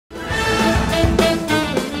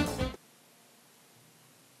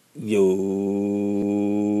Yo,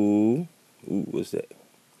 ooh, what's that?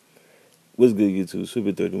 What's good, YouTube?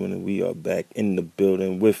 Super 31, and we are back in the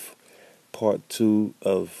building with part two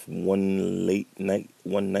of one night late.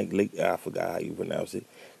 I forgot how you pronounce it,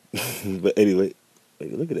 but anyway,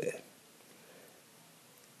 look at that.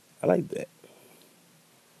 I like that.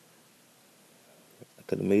 I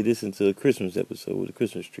could have made this into a Christmas episode with a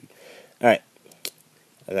Christmas tree. All right,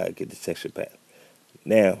 I gotta get the texture pack.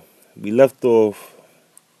 Now we left off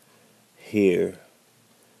here.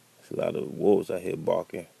 There's a lot of wolves out here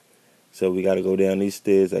barking, so we gotta go down these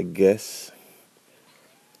stairs, I guess.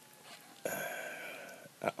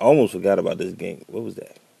 I almost forgot about this game. What was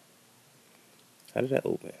that? How did that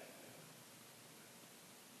open?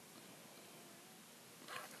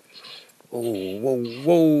 Oh, whoa,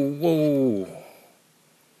 whoa, whoa.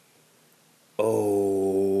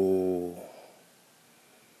 Oh.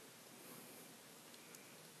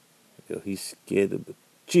 Yo, he scared the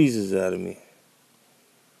Jesus out of me.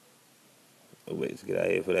 Oh, wait, let's get out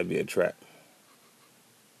of here for that be a trap.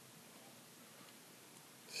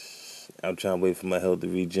 I'm trying to wait for my health to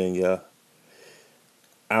regen, y'all.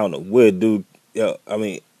 I don't know where, dude. Yo, I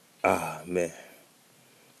mean, man.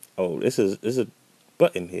 Oh, this is a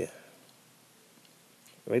button here.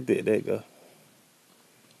 Right there, there you go.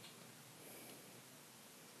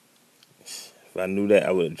 If I knew that,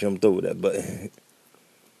 I would have jumped over that button.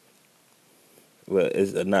 Well,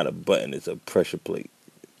 it's not a button, it's a pressure plate.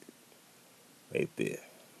 Right there.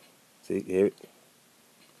 See, hear it?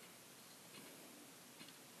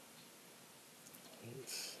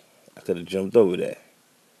 I could have jumped over that.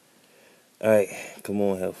 Alright, come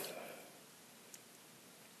on, health.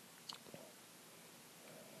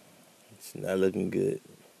 It's not looking good.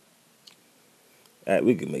 Alright,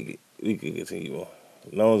 we can make it. We can continue on.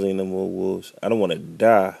 As long as ain't no more wolves. I don't want to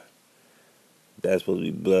die. That's supposed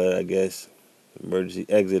to be blood, I guess. Emergency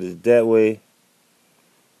exit is that way.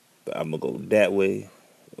 But I'm going to go that way.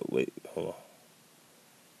 Oh, wait, hold on.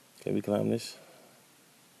 Can we climb this?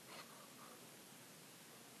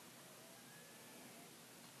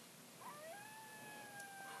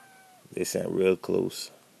 They sound real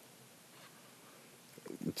close.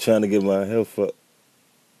 I'm trying to get my health up.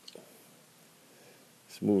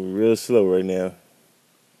 It's moving real slow right now.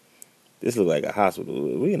 This looks like a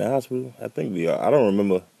hospital. Are we in a hospital? I think we are. I don't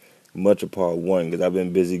remember much of part one because I've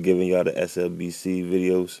been busy giving y'all the SLBC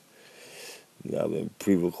videos. I've been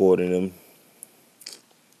pre-recording them.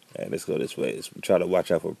 All right, let's go this way. Let's try to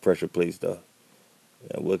watch out for pressure plates, though.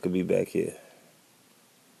 Now, what could be back here?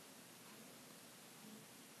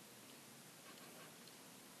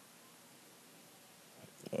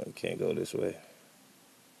 Oh, can't go this way.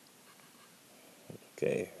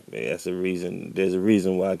 Okay, maybe that's a reason. There's a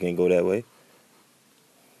reason why I can't go that way.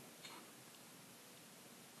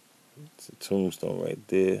 It's a tombstone right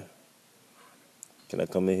there. Can I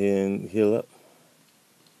come in here and heal up?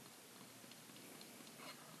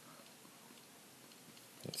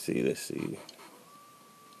 Let's see.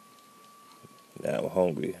 Now I'm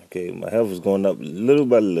hungry. Okay, my health is going up little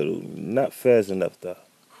by little. Not fast enough, though.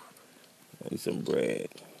 I need some bread.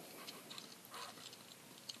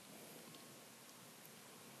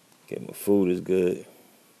 Okay, my food is good.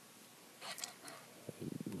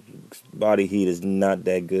 Body heat is not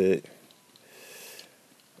that good.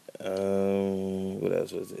 What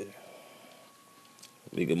else was it?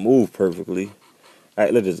 We can move perfectly. All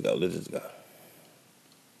right, let's just go. Let's just go.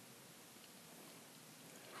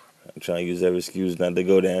 I'm trying to use every excuse not to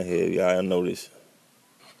go down here. Y'all know this.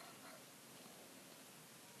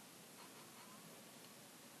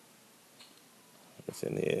 What's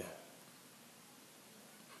in here?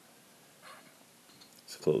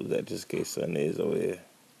 Let's close that just in case something is over here.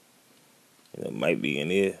 It might be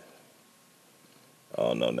in here.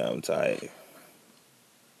 Oh, no, now I'm tired.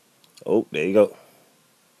 Oh, there you go.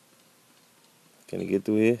 Can he get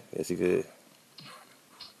through here? Yes, he could.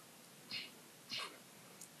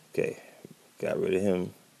 Okay, got rid of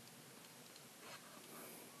him.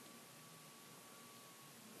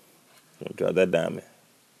 Don't drop that diamond.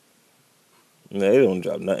 No, they don't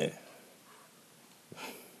drop nothing.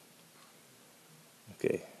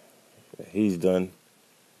 Okay, he's done.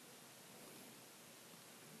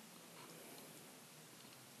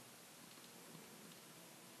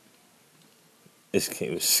 This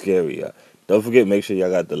game is scary, y'all. Don't forget, make sure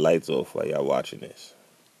y'all got the lights off while y'all watching this.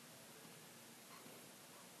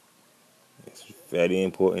 It's very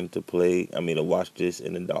important to watch this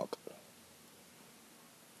in the dark.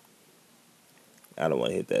 I don't want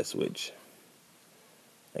to hit that switch.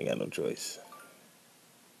 Ain't got no choice.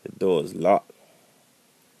 The door is locked.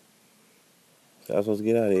 So I'm supposed to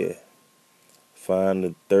get out of here. Find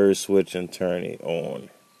the third switch and turn it on.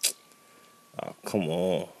 Oh, come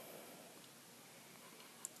on.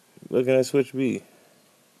 Looking at Switch B.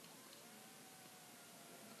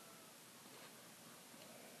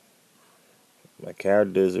 My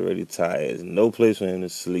character is already tired. There's no place for him to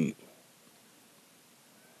sleep.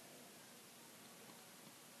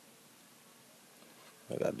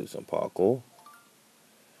 I gotta do some parkour.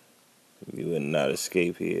 You would not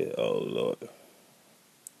escape here. Oh, Lord.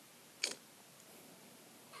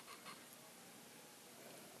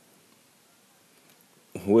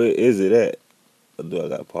 Where is it at? Or do I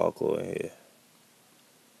got parkour in here?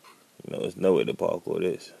 No, there's no way to parkour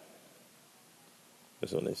this.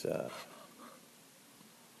 It's on this side.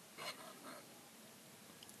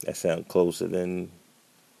 That sounds closer than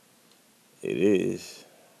it is.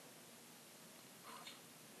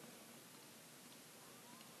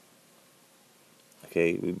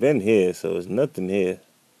 Okay, we've been here, so there's nothing here.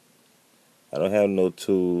 I don't have no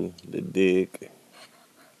tool to dig.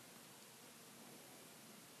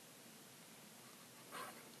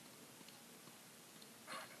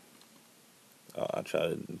 Oh, I try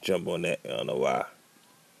to jump on that. I don't know why.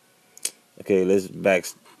 Okay, let's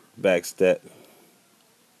back step.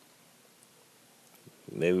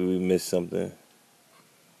 Maybe we missed something.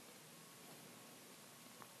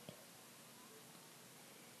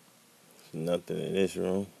 There's nothing in this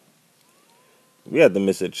room. We have to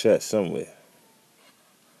miss a chest somewhere.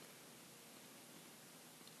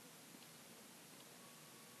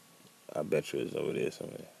 I bet you it's over there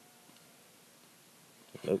somewhere.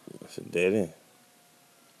 Nope, it's a dead end.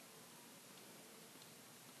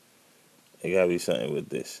 It gotta be something with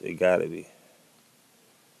this. It gotta be.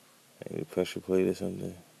 Maybe pressure plate or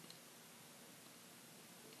something.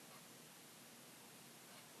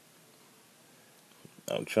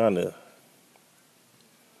 I'm trying to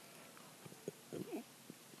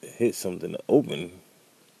hit something to open.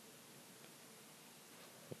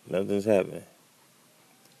 Nothing's happening.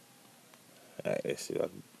 Alright, let's see if I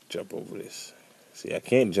can jump over this. See, I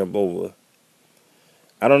can't jump over.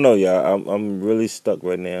 I don't know, y'all. I'm really stuck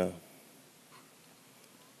right now.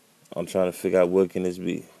 I'm trying to figure out what can this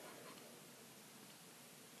be.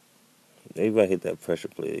 Maybe I hit that pressure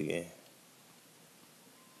plate again.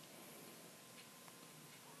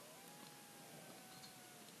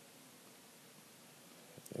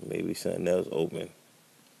 And maybe something else open.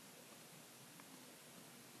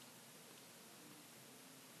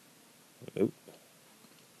 Nope.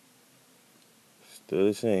 Still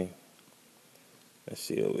the same. Let's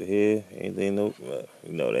see over here. Anything? Nope.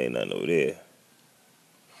 No, there ain't nothing over there.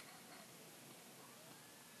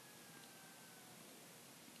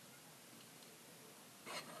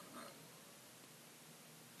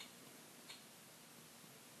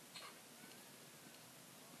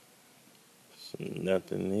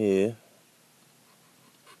 Nothing here.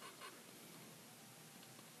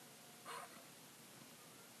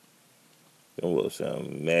 Them will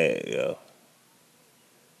sound mad, yo.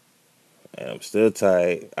 And I'm still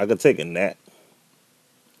tired. I could take a nap.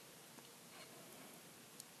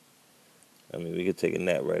 I mean, we could take a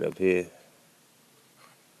nap right up here.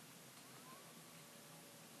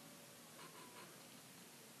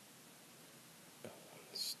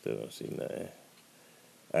 Still don't see nothing.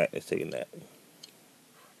 Alright, let's take a nap.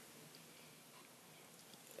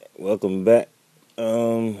 Welcome back.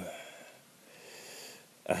 I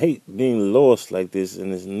hate being lost like this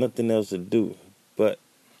and there's nothing else to do. But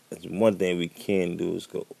there's one thing we can do is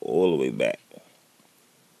go all the way back.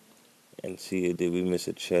 And see, did we miss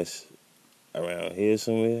a chest around here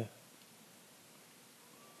somewhere?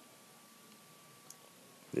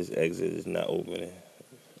 This exit is not opening.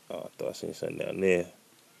 Oh, I thought I seen something down there.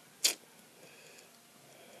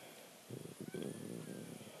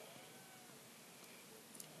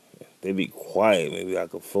 They be quiet. Maybe I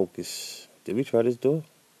could focus. Did we try this door?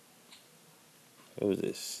 What was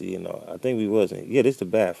this? C&R. I think we wasn't. Yeah, this the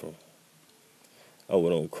bathroom. Oh,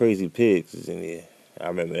 well, them crazy pigs is in here. I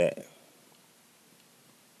remember that.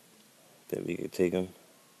 Then we could take them.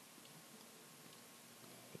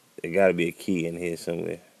 There got to be a key in here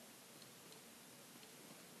somewhere.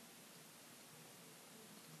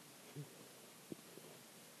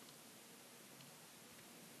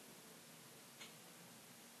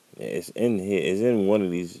 Yeah, it's in here. It's in one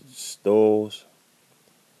of these stores.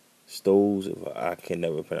 Stoves. I can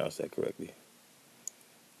never pronounce that correctly.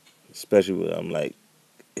 Especially when I'm like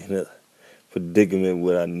in a predicament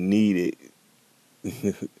where I need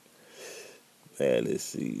it. Man, let's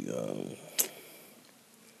see.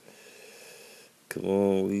 Come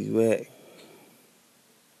on, where you at?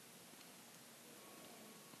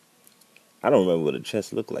 I don't remember what a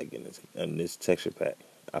chest looked like in this texture pack.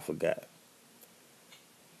 I forgot.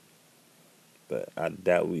 but I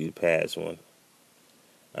doubt we pass one.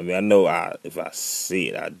 I mean, I know if I see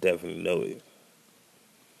it, I definitely know it.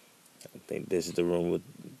 I think this is the room with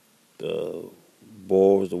the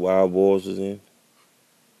the wild boars was in.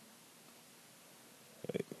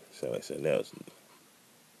 Sound like something else.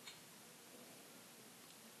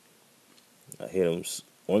 I hear them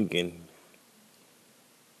oinking.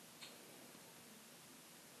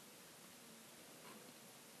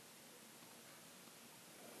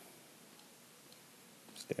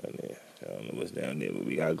 It's down there. I don't know what's down there, but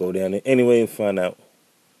we gotta go down there anyway and find out.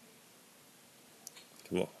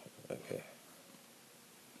 Come on. Okay.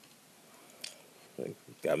 Like,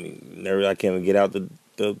 got me nervous. I can't even get out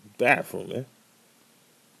the bathroom, man.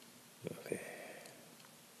 Okay.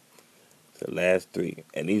 It's the last three.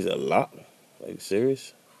 And these are locked. Like,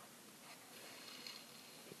 serious?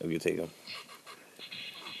 We can take them.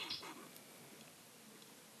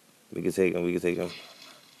 We can take them. We can take them.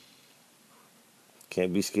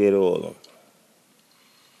 Can't be scared of all of them.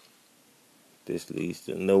 This leads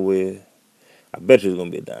to nowhere. I bet you it's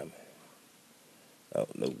going to be a diamond. Oh,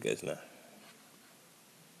 no, guess not.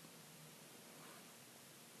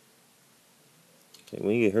 Okay,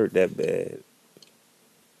 when you get hurt that bad,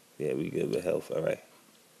 yeah, we good with health. All right.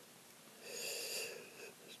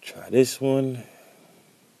 Let's try this one.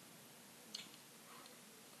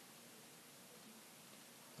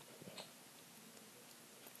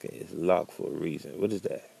 Okay, it's locked for a reason. What is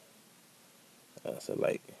that? It's a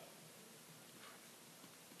light.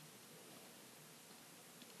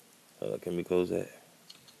 Can we close that?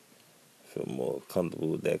 I feel more comfortable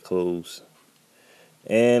with that close.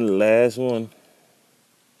 And last one.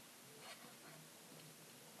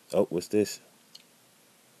 Oh, what's this?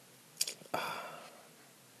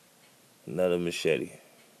 Another machete.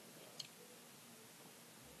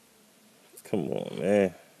 Come on,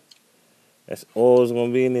 man. That's all it's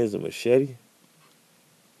gonna be in there is a machete.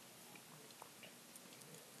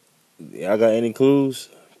 Y'all got any clues?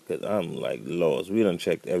 Cause I'm like lost. We done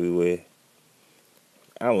checked everywhere.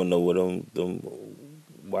 I don't know what them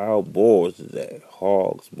wild boars is at.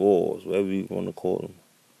 Hogs, boars, whatever you want to call them.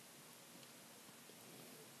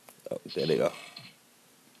 Oh, there they go.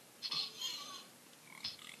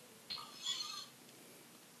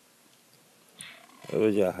 Where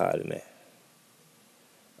was y'all hiding at?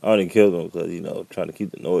 I only killed them because, trying to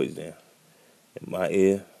keep the noise down. In my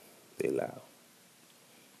ear, they loud.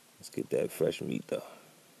 Let's get that fresh meat, though.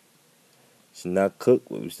 It's not cooked,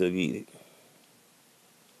 but we still eat it.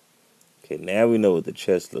 Okay, now we know what the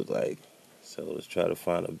chest look like. So let's try to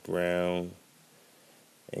find a brown.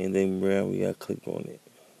 Anything brown, we got to click on it.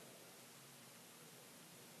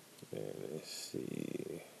 And let's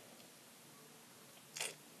see.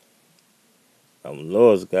 I'm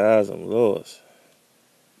lost, guys. I'm lost.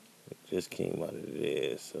 It just came out of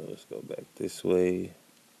there. So let's go back this way.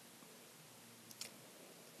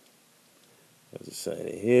 There's a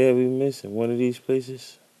sign here we missing one of these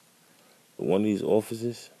places. One of these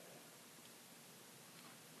offices.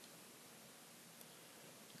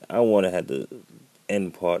 I want to have to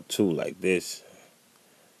end part 2 like this.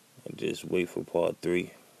 And just wait for part 3.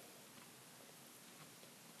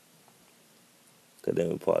 Because then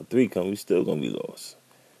when part 3 comes, we still going to be lost.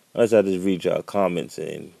 Unless I just read y'all comments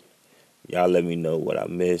and y'all let me know what I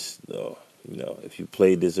missed. Or, if you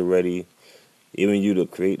played this already. Even you, the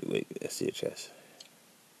creator. Wait, let's see a chest.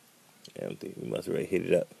 Yeah, I think we must already hit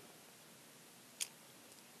it up.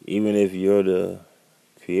 Even if you're the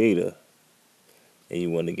creator and you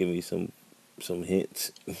want to give me some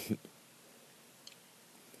hints.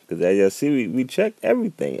 Because as y'all see, we checked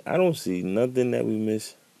everything. I don't see nothing that we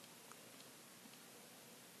missed.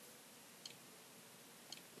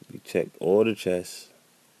 We checked all the chests.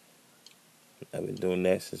 I've been doing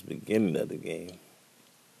that since the beginning of the game.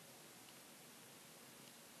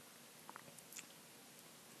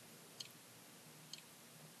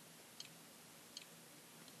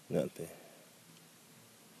 Nothing.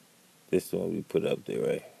 This is the one we put up there,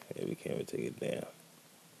 right? And we can't even take it down.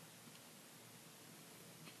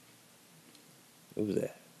 What was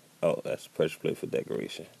that? Oh, that's pressure plate for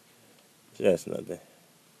decoration. So that's nothing.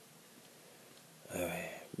 Alright.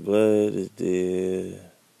 Blood is there.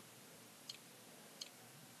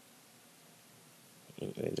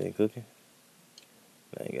 Anything cooking?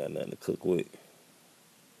 I ain't got nothing to cook with.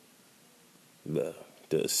 But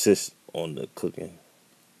to assist on the cooking.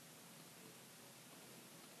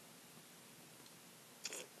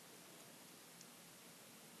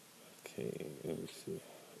 Okay, let me see.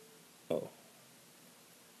 Oh.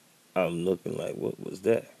 I'm looking like, what was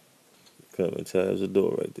that? Couldn't even tell there's a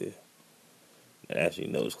door right there. That actually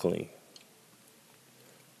knows clean.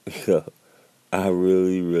 I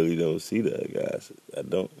really, really don't see that, guys. I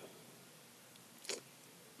don't.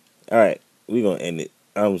 All right, we're gonna end it.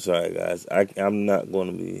 I'm sorry, guys. I'm not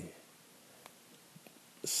gonna be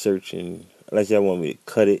searching unless y'all want me to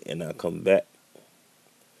cut it and I'll come back.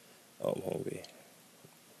 Oh, I'm hungry.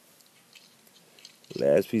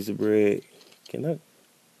 Last piece of bread. Can I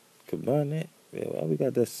combine that? Yeah, why we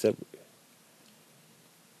got that separate?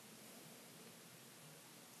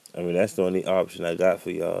 I mean, that's the only option I got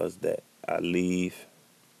for y'all is that I leave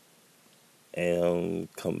and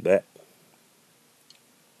come back.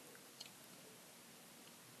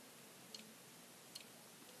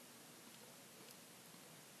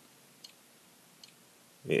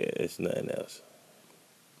 Yeah, it's nothing else.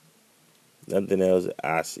 Nothing else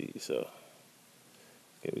I see. So,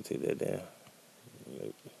 can we take that down?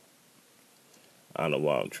 I don't know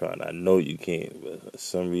why I'm trying. I know you can't, but for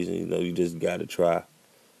some reason, you just got to try.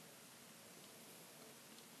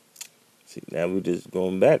 See, now we're just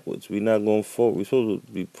going backwards. We're not going forward. We're supposed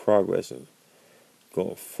to be progressing,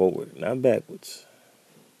 going forward, not backwards.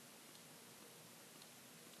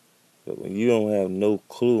 But when you don't have no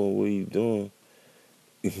clue on what you're doing,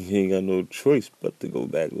 you ain't got no choice but to go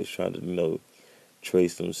backwards, trying to,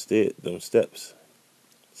 trace them steps.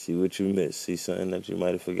 See what you missed. See something that you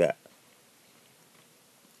might have forgot.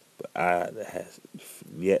 But I have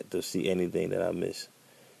yet to see anything that I missed.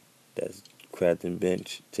 That's crafting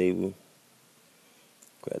bench table.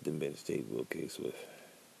 Crafting bench table. Okay, Swift.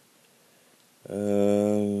 I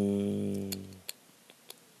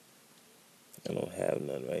don't have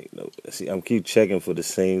none right. No. See, I'm keep checking for the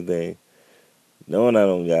same thing, knowing I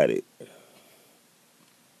don't got it.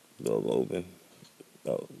 Door open.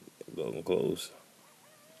 Oh, door close.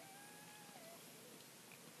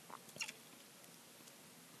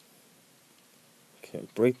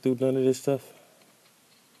 Can't break through none of this stuff.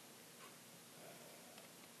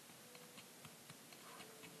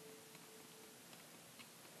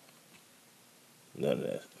 None of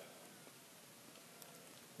that.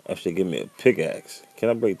 Actually, give me a pickaxe. Can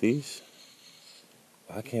I break these?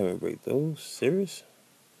 I can't even break those. Serious?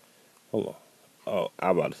 Hold on. Oh,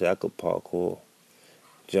 I'm about to say I could parkour,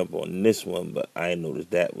 jump on this one, but I didn't notice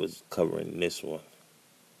that was covering this one.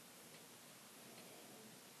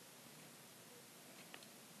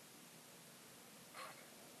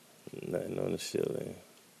 Nothing on the ceiling.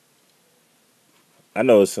 I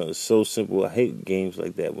know it's something so simple. I hate games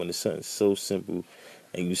like that when it's something so simple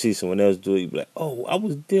and you see someone else do it, you be like, oh, I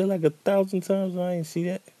was there like 1,000 times and I didn't see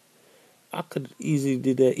that. I could easily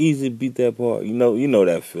did that, easily beat that part. You know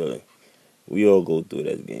that feeling. We all go through it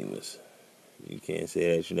as gamers. You can't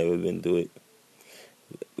say that you never been through it.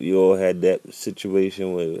 We all had that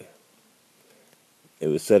situation where it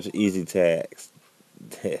was such an easy task.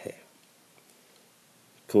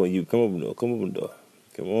 Come on, you come open the door. Come open the door.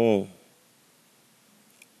 Come on.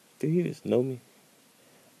 Did he just know me?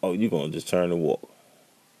 Oh, you gonna just turn and walk.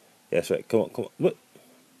 That's right. Come on, come on. What?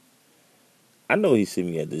 I know he see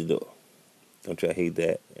me at the door. Don't you hate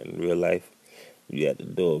that in real life? You at the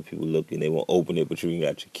door, people looking, they won't open it, but you ain't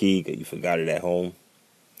got your key because you forgot it at home.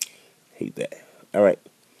 Hate that. All right.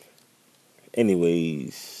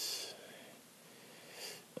 Anyways,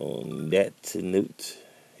 on that note,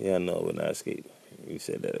 yeah, I know we're not escaping. You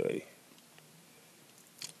said that already.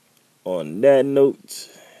 On that note,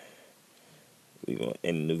 we're going to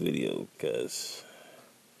end the video because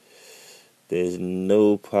there's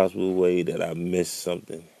no possible way that I missed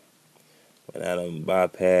something when I done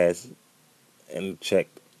bypass and check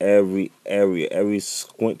every area, every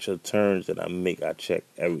squinch of turns that I make. I check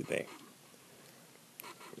everything.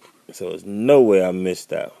 So there's no way I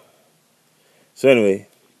missed out. So anyway,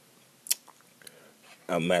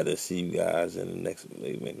 I'm mad to see you guys in the next.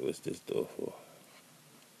 Wait a minute, what's this door for?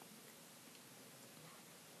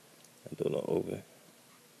 That door don't open.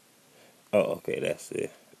 Oh, okay, that's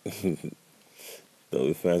it. Thought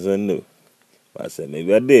we found something new. I said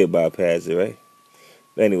maybe I did bypass it, right?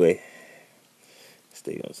 But anyway,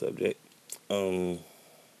 stay on subject. Okay,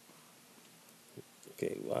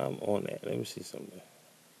 while I'm on that, let me see something.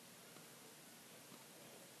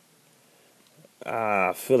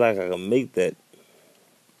 I feel like I can make that.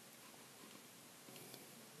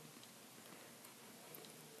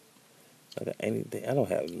 I got anything? I don't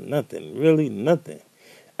have nothing. Really, nothing.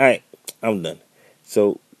 All right, I'm done.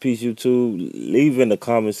 So, peace, YouTube. Leave in the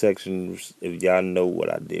comment section if y'all know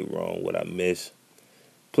what I did wrong, what I missed.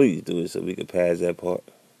 Please do it so we can pass that part.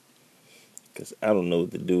 Because I don't know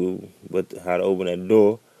what to do, how to open that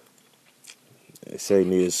door. They say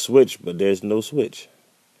need a switch, but there's no switch.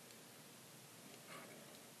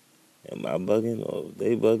 Am I bugging or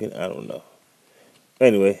they bugging? I don't know.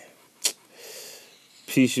 Anyway,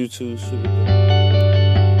 peace, YouTube. Super.